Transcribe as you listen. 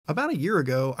About a year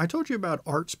ago, I told you about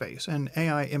Artspace, an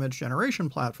AI image generation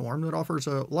platform that offers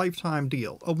a lifetime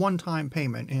deal, a one-time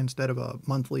payment instead of a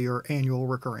monthly or annual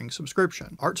recurring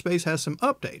subscription. Artspace has some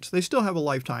updates. They still have a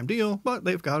lifetime deal, but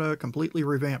they've got a completely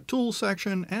revamped tools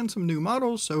section and some new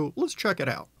models, so let's check it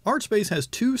out. Artspace has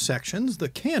two sections, the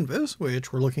canvas,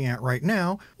 which we're looking at right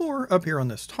now, or up here on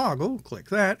this toggle, click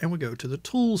that, and we go to the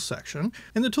tools section.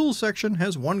 And the tools section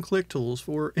has one-click tools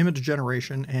for image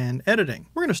generation and editing.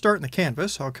 We're going to start in the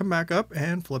canvas, so I'll come back up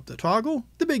and flip the toggle.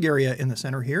 The big area in the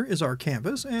center here is our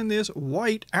canvas, and this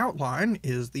white outline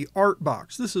is the art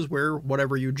box. This is where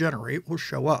whatever you generate will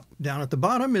show up. Down at the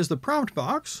bottom is the prompt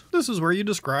box. This is where you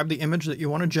describe the image that you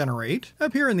want to generate.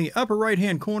 Up here in the upper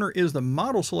right-hand corner is the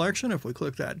model selection. If we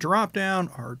click that drop down,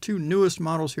 our two newest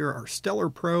models here are Stellar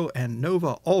Pro and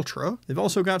Nova Ultra. They've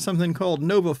also got something called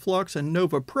Nova Flux and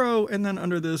Nova Pro, and then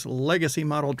under this legacy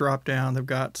model drop down, they've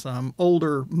got some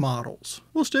older models.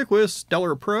 We'll stick with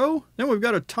Stellar Pro. Then we've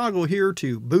got a toggle here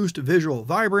to boost visual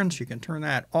vibrance. You can turn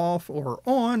that off or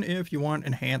on if you want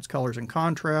enhanced colors and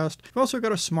contrast. We've also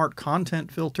got a smart content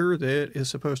filter that is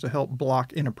supposed to help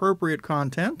block inappropriate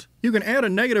content. You can add a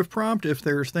negative prompt if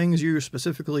there's things you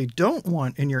specifically don't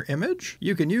want in your image.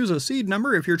 You can use a seed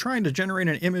number if you're trying to generate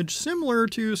an image similar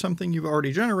to something you've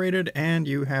already generated and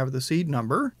you have the seed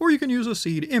number. Or you can use a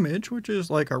seed image, which is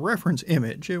like a reference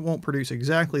image. It won't produce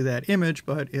exactly that image,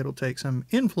 but it'll take some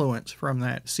influence from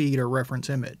that seed or reference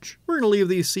image. We're going to leave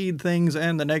these seed things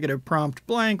and the negative prompt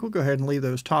blank. We'll go ahead and leave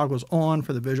those toggles on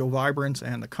for the visual vibrance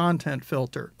and the content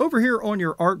filter. Over here on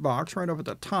your art box, right up at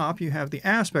the top, you have the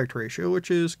aspect ratio,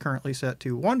 which is currently set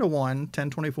to 1:1,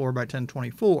 1024 by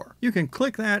 1024. You can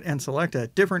click that and select a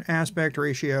different aspect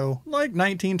ratio, like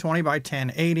 1920 by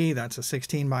 1080, that's a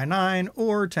 16 by 9,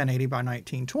 or 1080 by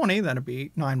 1920, that'd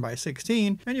be 9 by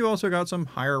 16. And you also got some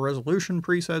higher resolution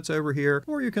presets over here,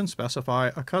 or you can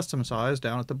specify a custom size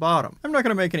down at the bottom. I'm not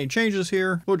going to make any changes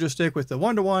here. We'll just stick with the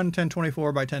 1:1,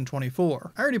 1024 by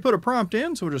 1024. I already put a prompt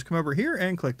in, so we'll just come over here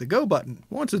and click the go button.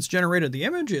 Once it's generated the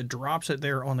image, it drops it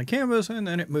there on the canvas, and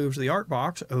then it moves the art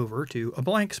box over to a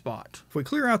blank spot. If we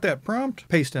clear out that prompt,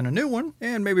 paste in a new one,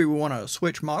 and maybe we want to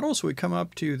switch models, so we come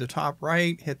up to the top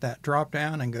right, hit that drop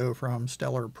down and go from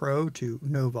Stellar Pro to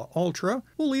Nova Ultra.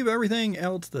 We'll leave everything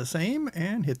else the same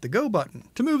and hit the go button.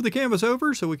 To move the canvas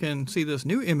over so we can see this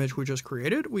new image we just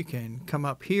created, we can come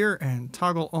up here and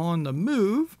toggle on the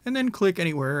move and then click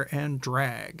anywhere and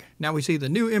drag. Now we see the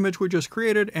new image we just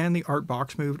created and the art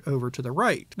box moved over to the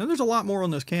right. Now there's a lot more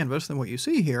on this canvas than what you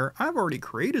see here. I've already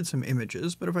created some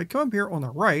images, but if I come up here on the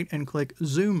right and click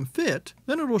Zoom Fit,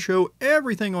 then it'll show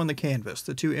everything on the canvas.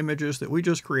 The two images that we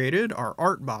just created, our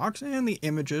art box, and the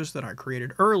images that I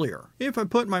created earlier. If I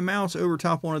put my mouse over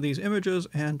top one of these images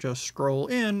and just scroll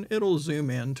in, it'll zoom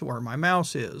in to where my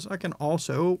mouse is. I can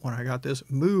also, when I got this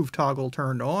move toggle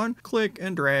turned on, click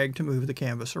and drag to move the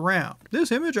canvas around.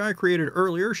 This image I created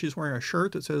earlier, she's wearing a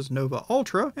shirt that says Nova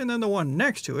Ultra, and then the one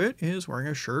next to it is wearing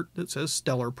a shirt that says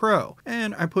Stellar Pro.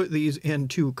 And I put these in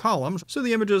two columns, so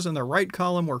the images in the right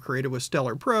column were created with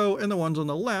Stellar Pro, and the ones on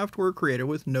the left were created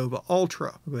with Nova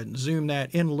Ultra. I'll go ahead and zoom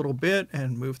that in a little bit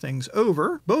and move things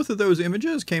over. Both of those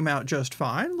images came out just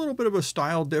fine. A little bit of a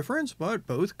style difference, but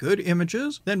both good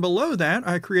images. Then below that,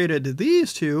 I created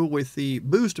these two with the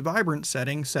boost vibrance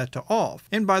setting set to off.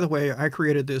 And by the way, I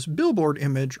created this billboard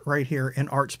image right here in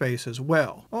Artspace as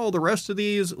well. All the rest of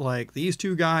these, like these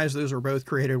two guys, those are both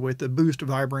created with the boost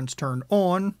vibrance turned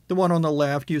on. The one on the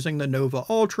left using the Nova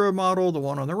Ultra model, the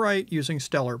one on the right using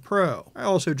Stellar Pro. I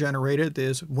also generated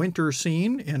this winter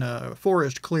scene in a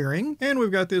forest clearing, and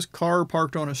we've got this car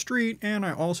parked on a street, and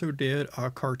I also did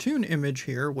a cartoon image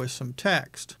here with some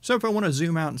text. So if I want to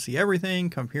zoom out and see everything,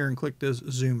 come here and click this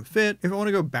Zoom Fit. If I want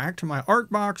to go back to my art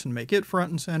box and make it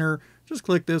front and center, just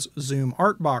click this Zoom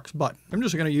Art Box button. I'm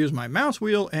just going to use my mouse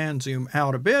wheel and zoom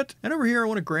out a bit. And over here, I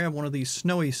want to grab one of these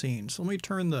snowy scenes. So let me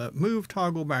turn the move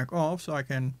toggle back off so I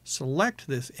can select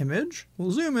this image.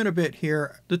 We'll zoom in a bit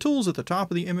here. The tools at the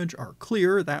top of the image are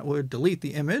clear. That would delete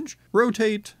the image.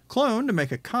 Rotate, clone to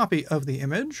make a copy of the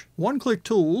image. One-click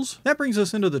tools. That brings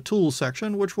us into the tools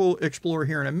section, which we'll explore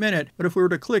here in a minute. But if we were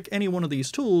to click any one of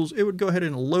these tools, it would go ahead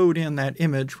and load in that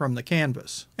image from the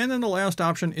canvas. And then the last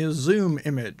option is zoom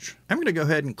image. I'm going to go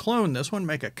ahead and clone this one,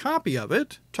 make a copy of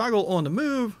it, toggle on the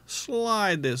move,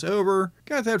 slide this over.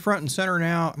 Got that front and center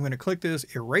now. I'm going to click this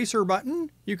eraser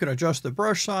button. You can adjust the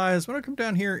brush size, but I come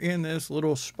down here in this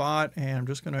little spot and I'm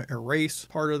just going to erase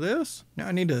part of this. Now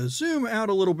I need to zoom out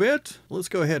a little bit. Let's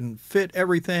go ahead and fit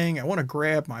everything. I want to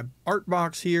grab my art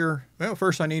box here. Well,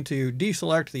 first I need to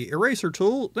deselect the eraser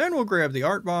tool, then we'll grab the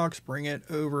art box, bring it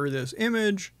over this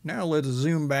image. Now let's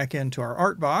zoom back into our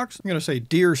art box. I'm going to say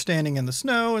deer standing in the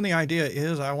snow, and the idea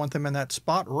is I want them in that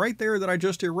spot right there that I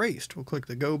just erased. We'll click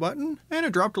the go button, and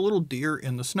it dropped a little deer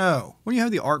in the snow. When you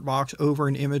have the art box over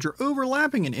an image or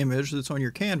overlapping an image that's on your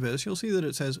canvas, you'll see that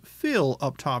it says fill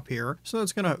up top here. So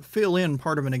that's going to fill in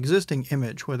part of an existing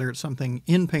image, whether it's something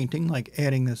in painting like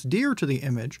adding this deer to the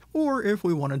image, or if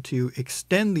we wanted to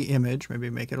extend the image, maybe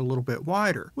make it a little bit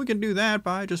wider. We can do that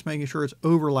by just making sure it's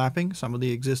overlapping some of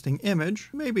the existing image,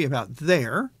 maybe about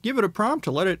there. Give it a prompt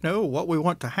to let it know what we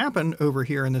want to happen over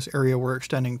here in this area we're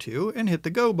extending to, and hit the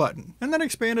go button. And that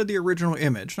expanded the original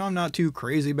image. Now I'm not too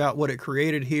crazy about what it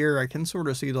created here. I can sort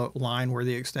of see the line where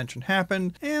the extension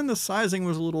happened, and the sizing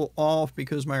was a little off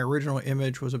because my original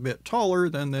image was a bit taller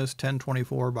than this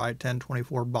 1024 by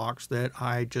 1024 box that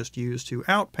I just used to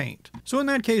outpaint. So in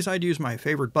that case, I'd use my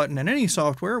favorite button in any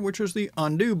software, which is the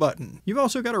undo button. You've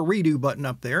also got a redo button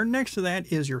up there. Next to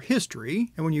that is your history.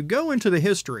 And when you go into the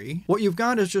history, what you've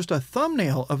got is just a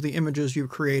thumbnail of the images you've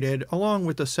created along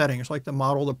with the settings like the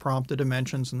model, the prompt, the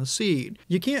dimensions, and the seed.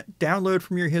 You can't download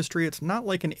from your history. It's not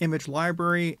like an image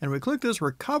library. And when we click this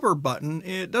recover button,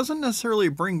 it doesn't necessarily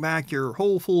bring back your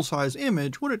whole full-size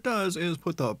image. What it does is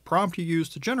put the prompt you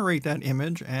used to generate that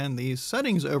image and these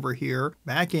settings over here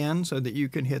back in so that you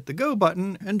can hit the go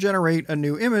button and generate a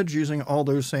new image using all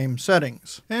those same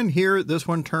settings. And here, this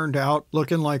one turned out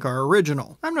looking like our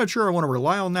original. I'm not sure I want to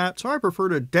rely on that, so I prefer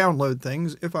to download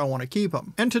things if I want to keep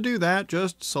them. And to do that,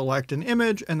 just select an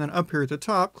image, and then up here at the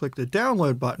top, click the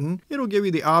download button. It'll give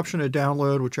you the option to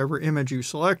download whichever image you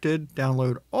selected,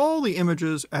 download all the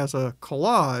images as a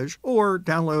collage, or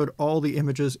download all the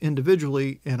images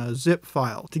individually in a zip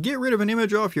file. To get rid of an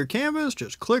image off your canvas,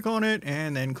 just click on it,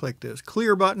 and then click this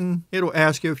clear button. It'll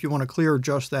ask you if you want to clear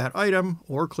just that item,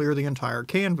 or clear the entire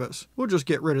canvas. We'll just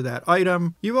get rid of that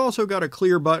item. You've also got a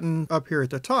clear button up here at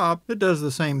the top that does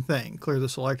the same thing, clear the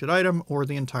selected item or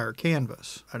the entire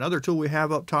canvas. Another tool we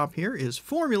have up top here is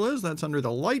formulas. That's under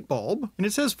the light bulb, and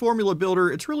it says formula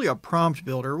builder. It's really a prompt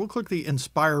builder. We'll click the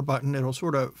inspire button. It'll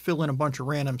sort of fill in a bunch of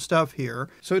random stuff here.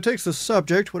 So it takes the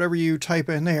subject, whatever you type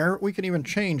in there. We can even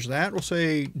change that. We'll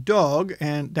say dog,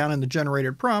 and down in the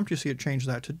generated prompt you see it change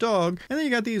that to dog. And then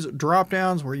you got these drop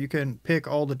downs where you can pick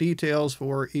all the details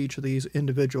for each of these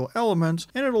individual elements,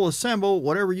 and it'll assemble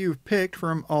whatever you've picked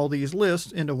from all these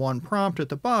lists into one prompt at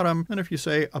the bottom. And if you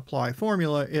say apply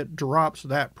formula, it drops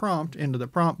that prompt into the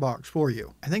prompt box for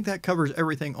you. I think that covers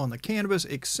everything on the canvas,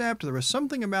 except there was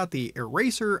something about the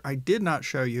eraser I did not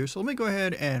show you. So let me go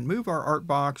ahead and move our art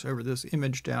box over this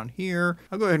image down here.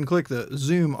 I'll go ahead and click the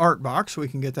zoom art box so we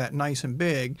can get that nice and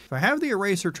big. If I have the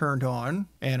eraser turned on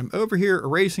and I'm over here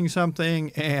erasing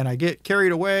something and I get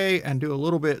carried away and do a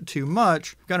little bit too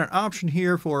much, I've got an option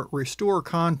here for restore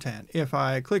content. If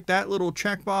I click that little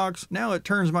checkbox, now it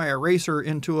turns my eraser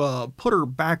into a putter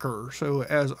backer. So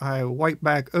as I wipe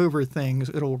back over things,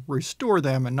 it'll restore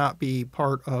them and not be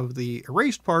part of the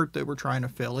erased part that we're trying to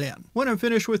fill in. When I'm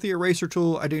finished with the eraser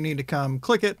tool, I do need to come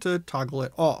click it to toggle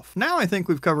it off. Now I think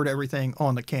we've covered everything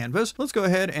on the canvas. Let's go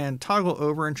ahead and toggle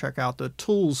over and check out the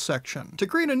tools section. To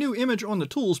create a new image on the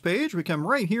tools page, we come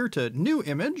right here to new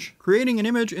image. Creating an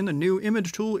image in the new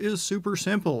image tool is super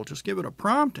simple. Just give it a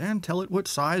prompt and tell it what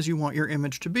size you want your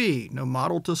image to be. No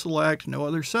model to select, no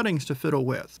other settings to fiddle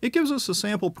with. It gives us a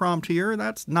sample prompt here.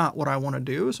 That's not what I want to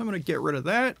do, so I'm going to get rid of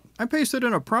that. I pasted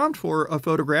in a prompt for a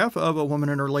photograph of a woman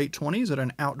in her late 20s at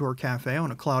an outdoor cafe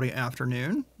on a cloudy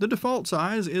afternoon. The default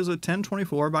size is a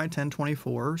 1024 by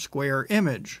 1024 square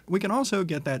image. We can also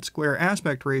get that square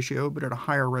aspect ratio, but at a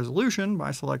higher resolution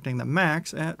by selecting the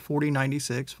max at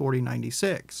 4096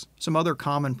 4096. Some other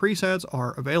common presets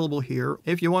are available here.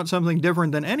 If you want something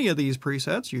different than any of these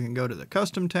presets, you can go to the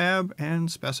Custom tab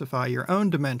and specify your own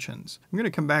dimensions. I'm going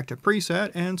to come back to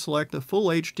Preset and select the Full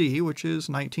HD, which is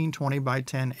 1920 by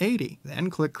 1080. Then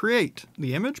click Create.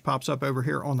 The image pops up over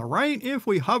here on the right. If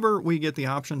we hover, we get the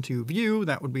option to view.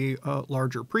 That would be a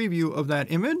larger preview of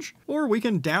that image. Or we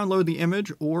can download the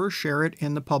image or share it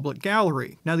in the public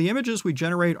gallery. Now, the images we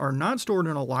generate are not stored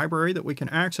in a library that we can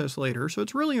access later, so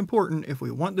it's really important if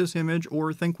we want this image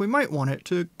or think we might want it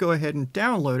to go ahead and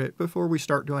download it before we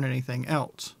start doing anything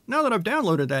else. Now that I've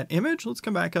downloaded that image, let's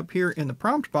come back up here in the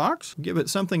prompt box, give it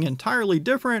something entirely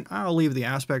different. I'll leave the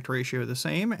aspect ratio the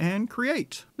same and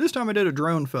create. This time I did a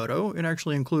drone photo. It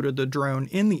actually included the drone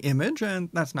in the image, and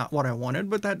that's not what I wanted,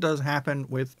 but that does happen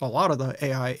with a lot of the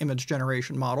AI image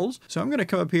generation models. So I'm going to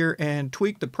come up here and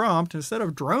tweak the prompt. Instead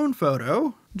of drone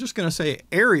photo, I'm just going to say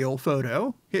aerial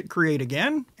photo, hit create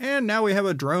again, and now we have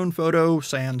a drone photo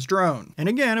sans drone. And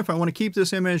again, if I want to keep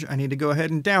this image, I need to go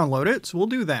ahead and download it, so we'll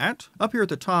do that. Up here at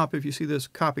the top, if you see this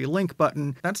copy link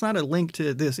button, that's not a link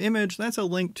to this image, that's a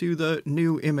link to the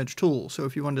new image tool. So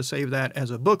if you wanted to save that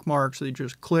as a bookmark, so you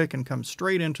just click and come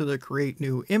straight into the create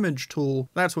new image tool,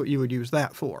 that's what you would use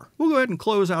that for. We'll go ahead and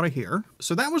close out of here.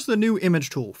 So that was the new image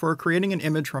tool for creating an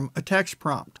image from a text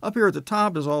prompt. Up here at the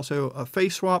top is also a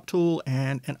face swap tool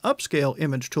and an upscale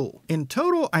image tool. In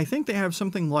total, I think they have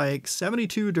something like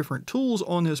 72 different tools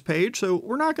on this page, so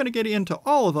we're not going to get into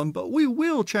all of them, but we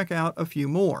will check out a few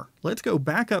more. Let's go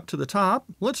back up to the top.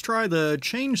 Let's try the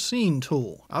change scene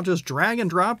tool. I'll just drag and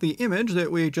drop the image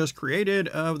that we just created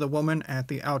of the woman at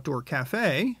the outdoor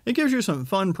cafe. It gives you some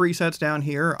fun presets down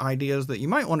here, ideas that you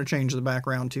might want to change the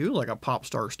background to, like a pop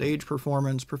star stage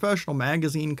performance, professional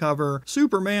magazine cover,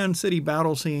 Superman city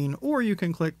battle scene, or you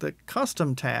can click the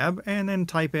custom tab and then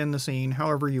type in the scene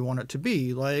however you want it to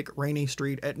be, like rainy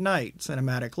street at night,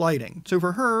 cinematic lighting. So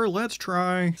for her, let's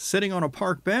try sitting on a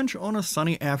park bench on a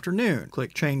sunny afternoon.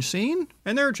 Click change scene,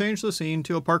 and there change the scene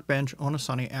to a park bench on a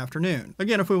sunny afternoon.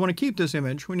 Again, if we want to keep this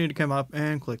image, we need to come up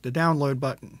and click the download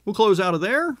button. We'll close out of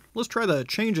there. Let's try the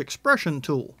change expression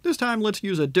tool. This time let's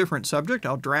use a different subject.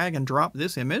 I'll drag and drop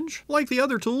this image. Like the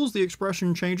other tools, the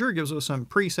expression changer gives us some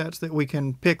presets that we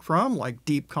can pick from, like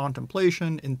deep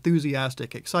contemplation,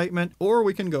 enthusiastic excitement, or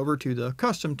we can go over to the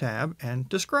custom tab and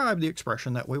describe the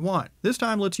expression that we want. This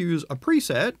time let's use a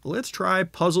preset. Let's try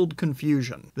puzzled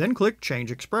confusion. Then click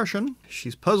change expression.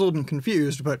 She's puzzled and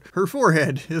confused, but her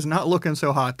forehead is not looking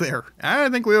so hot there. I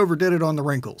think we overdid it on the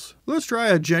wrinkles. Let's try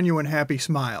a genuine happy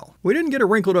smile. We didn't get a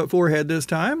wrinkled up forehead this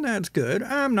time. That's good.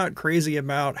 I'm not crazy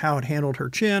about how it handled her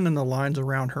chin and the lines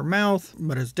around her mouth,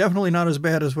 but it's definitely not as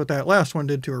bad as what that last one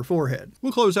did to her forehead.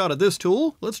 We'll close out of this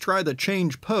tool. Let's try the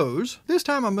change pose. This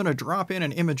time I'm going to drop in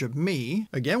an image of me.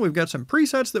 Again, we've got some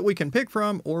presets that we can pick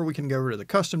from, or we can go over to the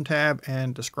custom tab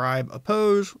and describe a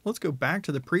pose. Let's go back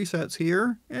to the presets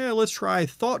here. And let's try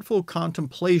thoughtful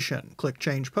contemplation. Click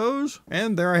change pose,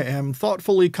 and there I am,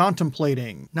 thoughtfully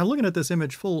contemplating. Now looking at this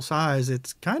image full size,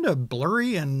 it's kind of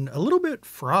blurry and a little bit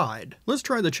fried. Let's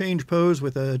try the change pose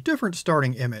with a different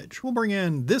starting image. We'll bring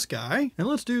in this guy, and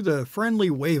let's do the friendly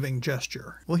waving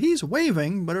gesture. Well, he's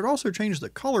waving, but it also changed the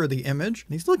color of the image,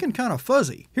 and he's looking kind of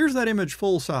fuzzy. Here's that image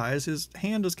full size. His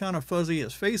hand is kind of fuzzy,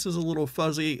 his face is a little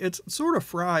fuzzy. It's sort of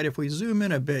fried. If we zoom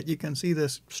in a bit, you can see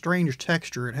this strange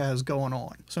texture it has going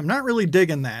on. So I'm not really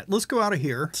digging that. Let's go out of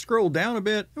here, scroll down a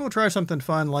bit, and we'll try something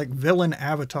fun like villain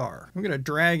avatar. I'm going to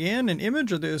drag in an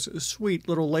image of this sweet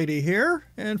little lady here,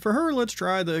 and for her, let's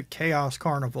try the Chaos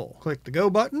Carnival. Click the go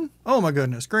button. Oh my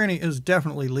goodness, Granny is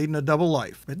definitely leading a double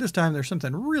life, but this time there's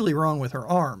something really wrong with her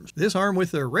arms. This arm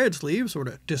with the red sleeve sort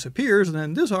of disappears, and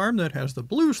then this arm that has the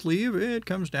blue sleeve, it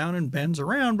comes down and bends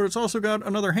around, but it's also got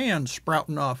another hand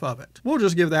sprouting off of it. We'll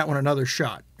just give that one another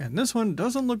shot. And this one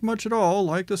doesn't look much at all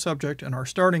like the subject in our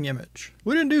starting image.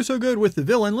 We didn't do so good with the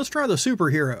villain. Let's try the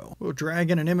superhero. We'll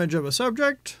drag in an image of a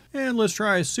subject, and let's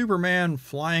try Superman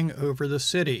flying over the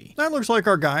city. That looks like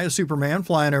our guy is Superman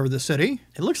flying over the city.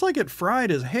 It looks like it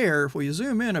fried his hair. If we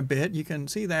zoom in a bit, you can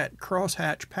see that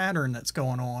crosshatch pattern that's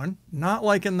going on. Not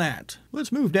liking that.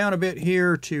 Let's move down a bit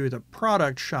here to the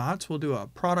product shots. We'll do a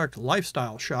product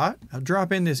lifestyle shot. I'll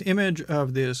drop in this image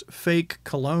of this fake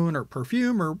cologne or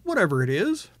perfume or whatever it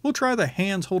is. We'll try the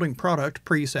hands holding product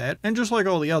preset, and just like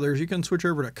all the others, you can switch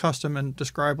over to custom and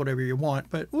describe whatever you want,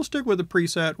 but we'll stick with the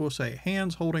preset. We'll say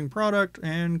hands holding product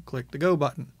and click the go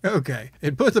button. Okay,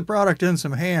 it put the product in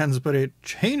some hands, but it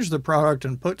changed the product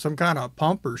and put some kind of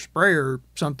pump or spray or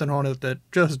something on it that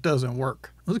just doesn't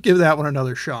work. Let's give that one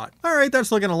another shot. All right,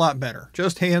 that's looking a lot better.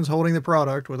 Just hands holding the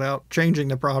product without changing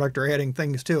the product or adding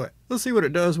things to it. Let's see what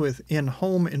it does with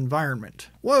in-home environment.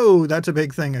 Whoa, that's a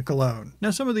big thing of cologne.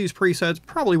 Now, some of these presets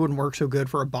probably wouldn't work so good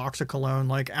for a box of cologne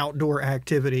like outdoor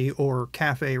activity or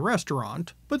cafe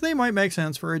restaurant, but they might make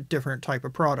sense for a different type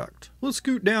of product. Let's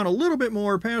scoot down a little bit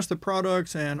more past the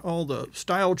products and all the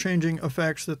style changing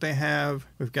effects that they have.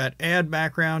 We've got add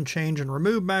background, change and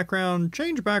remove background.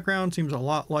 Change background seems a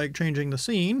lot like changing the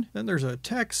scene. Then there's a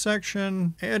text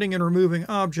section, adding and removing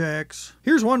objects.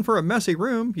 Here's one for a messy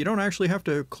room. You don't actually have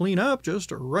to clean up,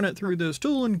 just run it through this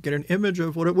tool and get an image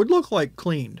of what it would look like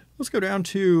cleaned. Let's go down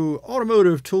to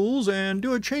automotive tools and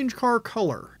do a change car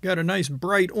color. Got a nice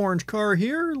bright orange car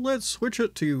here. Let's switch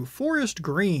it to forest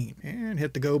green and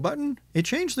hit the go button. It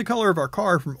changed the color of our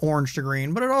car from orange to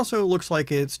green, but it also looks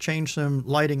like it's changed some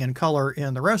lighting and color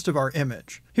in the rest of our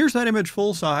image. Here's that image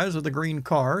full size of the green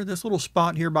car. This little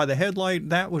spot here by the headlight right,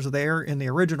 that was there in the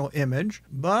original image,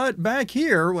 but back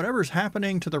here, whatever's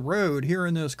happening to the road here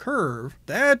in this curve,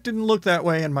 that didn't look that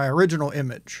way in my original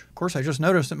image. Of course, I just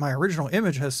noticed that my original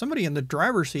image has somebody in the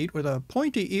driver's seat with a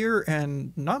pointy ear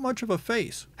and not much of a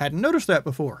face. Hadn't noticed that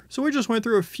before. So we just went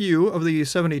through a few of these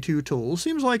 72 tools.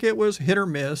 Seems like it was hit or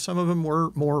miss. Some of them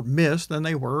were more miss than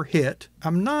they were hit.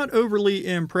 I'm not overly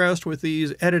impressed with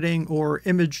these editing or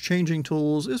image changing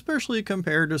tools, especially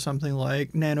compared to something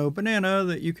like Nano Banana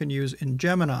that you can use in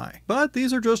Gemini. But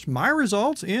these are just my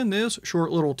results in this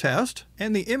short little test.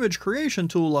 And the image creation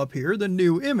tool up here, the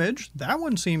new image, that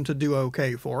one seemed to do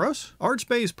okay for us.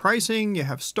 Artspace pricing, you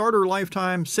have starter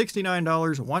lifetime,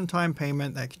 $69 one-time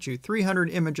payment. That gets you 300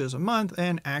 images a month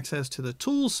and access to the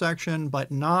tools section,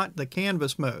 but not the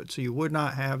canvas mode. So you would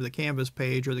not have the canvas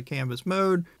page or the canvas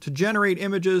mode. To generate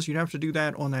images, you'd have to do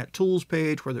that on that tools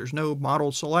page where there's no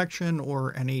model selection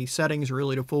or any settings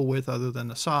really to fool with other than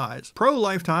the size. Pro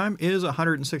lifetime is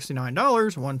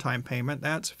 $169 one-time payment.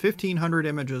 That's 1,500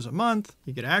 images a month.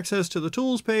 You get access to the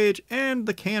tools page and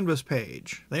the canvas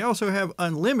page. They also have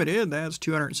unlimited, that's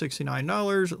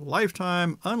 $269,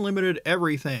 lifetime, unlimited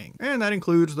everything. And that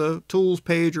includes the tools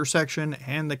page or section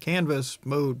and the canvas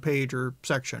mode page or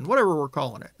section, whatever we're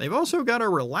calling it. They've also got a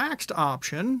relaxed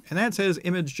option, and that says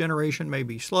image generation may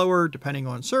be slower depending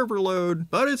on server load,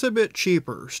 but it's a bit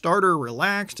cheaper. Starter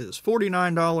relaxed is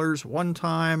 $49 one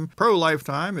time. Pro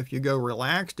lifetime, if you go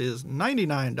relaxed, is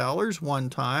 $99 one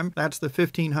time. That's the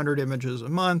 1,500 images a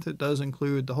month. It does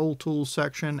include the whole tools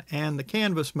section and the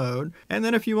canvas mode. And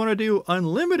then if you want to do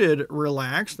unlimited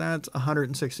relaxed, that's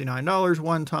 $169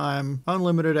 one time,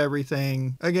 unlimited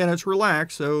everything. Again, it's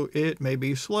relaxed, so it may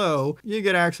be slow. You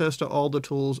get access to all the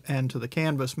tools and to the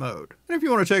canvas mode. And if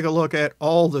you want to take a look at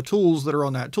all the tools that are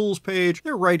on that tools page,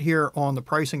 they're right here on the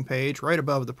pricing page, right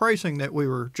above the pricing that we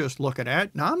were just looking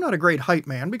at. Now, I'm not a great hype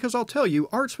man because I'll tell you,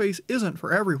 Artspace isn't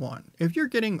for everyone. If you're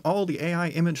getting all the AI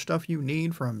image stuff you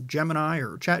need from Gemini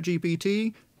or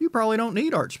ChatGPT, you probably don't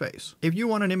need Artspace. If you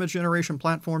want an image generation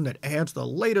platform that adds the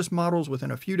latest models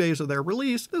within a few days of their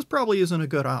release, this probably isn't a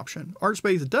good option.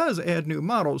 Artspace does add new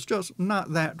models, just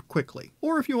not that quickly.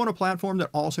 Or if you want a platform that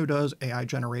also does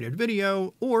AI-generated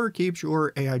video, or keeps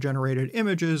your AI-generated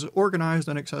images organized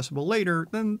and accessible later,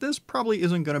 then this probably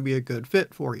isn't going to be a good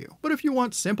fit for you. But if you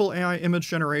want simple AI image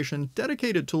generation,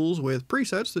 dedicated tools with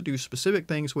presets that do specific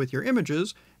things with your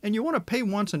images, and you want to pay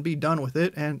once and be done with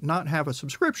it and not have a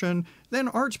subscription, then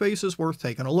Artspace is worth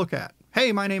taking a look at.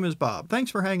 Hey, my name is Bob.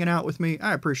 Thanks for hanging out with me.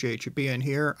 I appreciate you being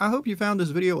here. I hope you found this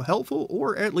video helpful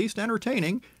or at least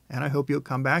entertaining, and I hope you'll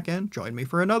come back and join me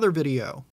for another video.